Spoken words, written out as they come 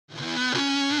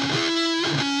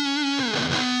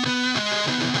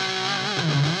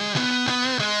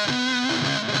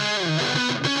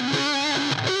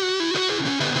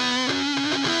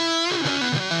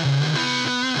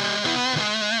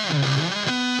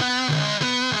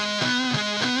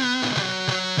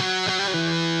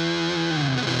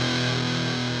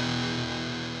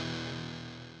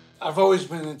I've always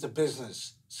been into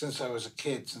business since I was a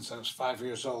kid, since I was 5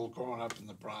 years old, growing up in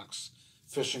the Bronx,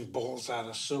 fishing balls out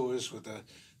of sewers with the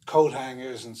coat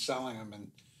hangers and selling them.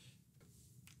 And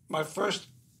my first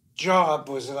job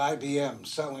was at IBM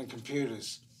selling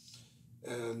computers.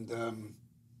 And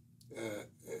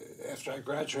after I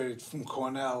graduated from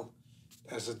Cornell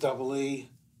as a double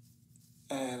E,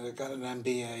 and I got an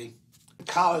MBA. In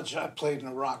college, I played in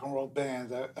a rock and roll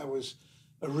band. I was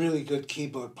a really good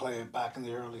keyboard player back in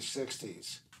the early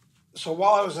 60s. So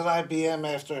while I was at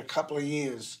IBM, after a couple of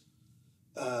years,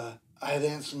 I had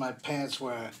answered my pants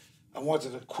where I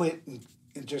wanted to quit and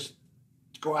just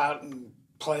go out and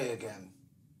play again.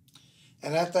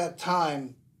 And at that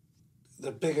time,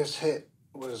 the biggest hit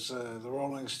was the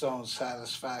Rolling Stones'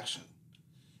 Satisfaction.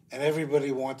 And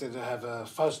everybody wanted to have a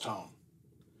fuzz tone.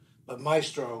 But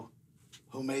Maestro,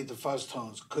 who made the fuzz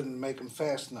tones, couldn't make them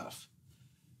fast enough.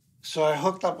 So I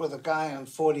hooked up with a guy on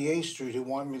 48th Street who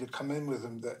wanted me to come in with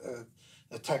him,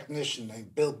 a technician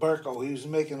named Bill Burko. He was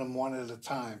making them one at a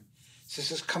time. So he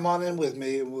says, come on in with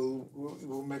me and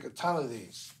we'll make a ton of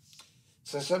these.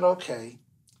 So I said, okay.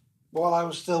 Well, I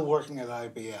was still working at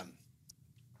IBM.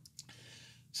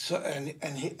 So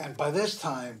and by this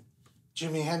time,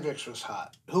 Jimi Hendrix was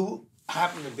hot, who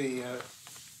happened to be a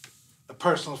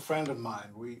personal friend of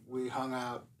mine. We hung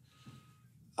out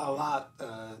a lot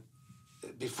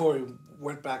before he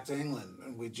went back to England,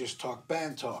 and we just talked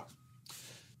band talk.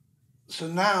 So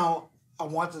now I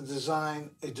want to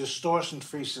design a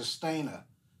distortion-free sustainer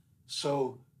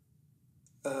so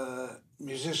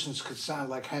musicians could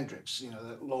sound like Hendrix, you know,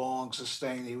 that long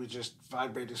sustain. He would just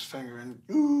vibrate his finger and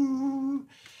ooh.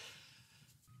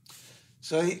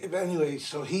 So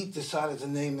so he decided to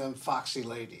name them Foxy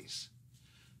Ladies.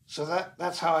 So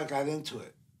that's how I got into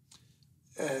it.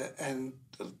 And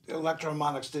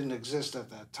Electro-Harmonix didn't exist at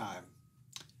that time.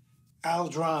 Al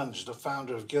Drange, the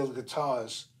founder of Guild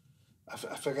Guitars,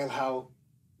 I forget how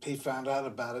he found out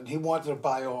about it. He wanted to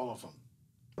buy all of them.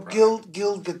 Right.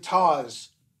 Guild Guitars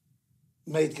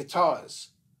made guitars,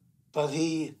 but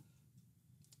he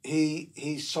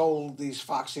sold these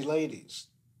Foxy Ladies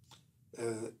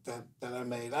that I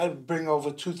made. I'd bring over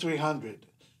 200-300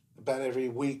 about every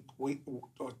week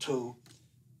or two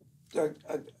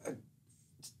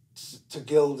to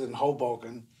Guild in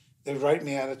Hoboken. They'd write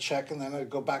me out a check, and then I'd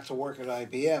go back to work at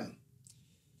IBM.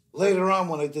 Later on,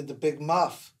 when I did the Big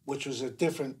Muff, which was a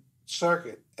different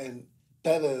circuit and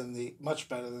much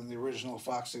better than the original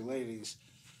Foxy Ladies,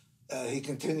 he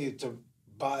continued to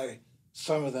buy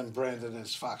some of them branded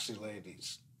as Foxy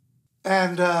Ladies.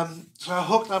 And so I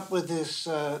hooked up with this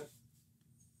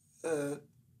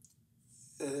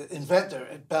inventor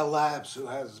at Bell Labs who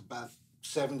has about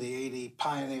 70, 80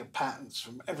 pioneer patents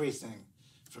from everything,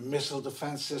 from missile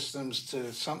defense systems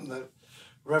to something that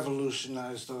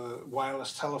revolutionized the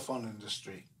wireless telephone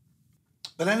industry.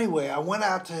 But anyway, I went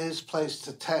out to his place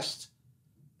to test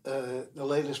the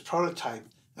latest prototype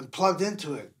and plugged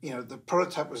into it. You know, the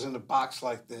prototype was in a box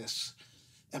like this,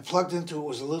 and plugged into it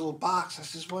was a little box. I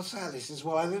says, what's that? He says,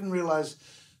 well, I didn't realize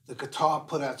the guitar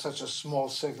put out such a small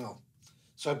signal.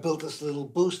 So I built this little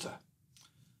booster.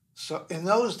 So in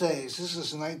those days, this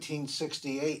is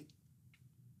 1968,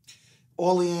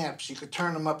 all the amps, you could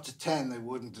turn them up to 10, they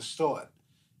wouldn't distort.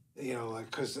 You know, like,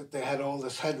 because they had all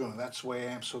this headroom. That's the way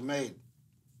amps were made.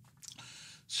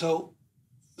 So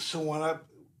when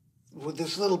with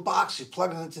this little box, you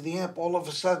plug it into the amp, all of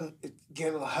a sudden it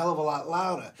get a hell of a lot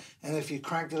louder. And if you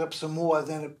cranked it up some more,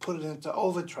 then it put it into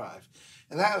overdrive.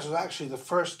 And that was actually the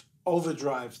first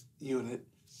overdrive unit.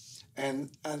 And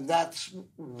that's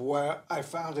where I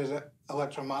founded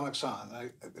Electro-Harmonix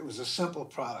on. It was a simple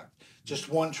product, just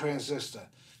one transistor,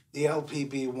 the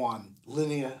LPB1,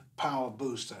 linear power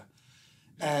booster.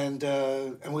 And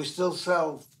we still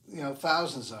sell, you know,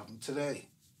 thousands of them today.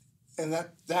 And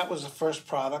that was the first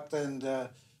product, and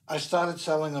I started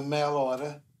selling a mail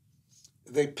order.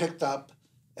 They picked up,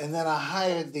 and then I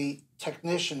hired the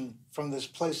technician from this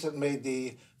place that made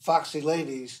the Foxy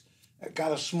Ladies. I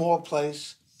got a small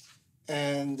place,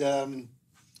 and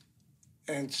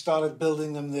started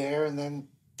building them there, and then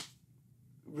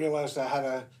realized I had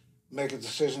to make a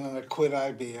decision, and I quit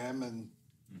IBM, and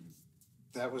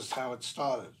that was how it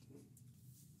started.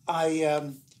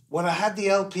 When I had the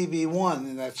LPB1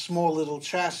 in that small little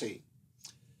chassis,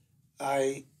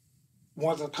 I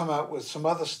wanted to come out with some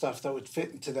other stuff that would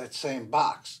fit into that same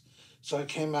box. So I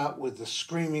came out with the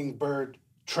Screaming Bird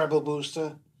treble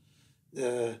booster.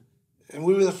 And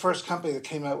we were the first company that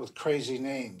came out with crazy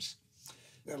names.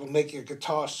 That'll make your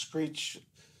guitar screech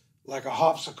like a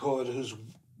harpsichord who's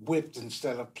whipped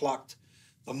instead of plucked.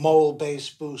 The Mole bass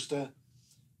booster,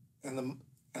 and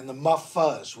and the Muff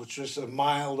Fuzz, which was a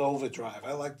mild overdrive.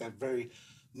 I like that very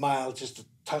mild, just a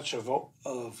touch of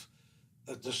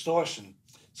a distortion.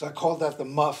 So I called that the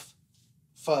Muff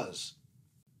Fuzz.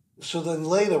 So then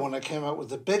later, when I came out with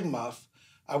the Big Muff,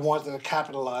 I wanted to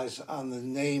capitalize on the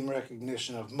name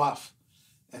recognition of Muff.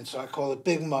 And so I call it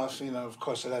Big Muff. You know, of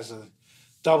course, it has a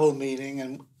double meaning,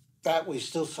 and that we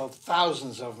still sell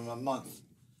thousands of them a month.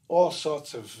 All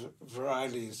sorts of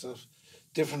varieties of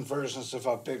different versions of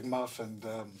our Big Muff, and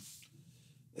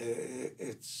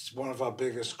it's one of our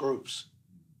biggest groups.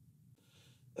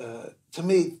 To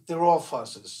me, they're all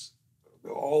fuzzes,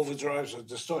 all overdrives or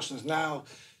distortions. Now,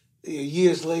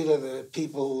 years later, the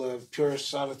people, purists,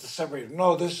 started to separate.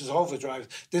 No, this is overdrive.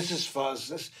 This is fuzz.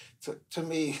 This, to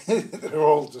me, they're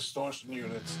all distortion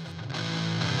units.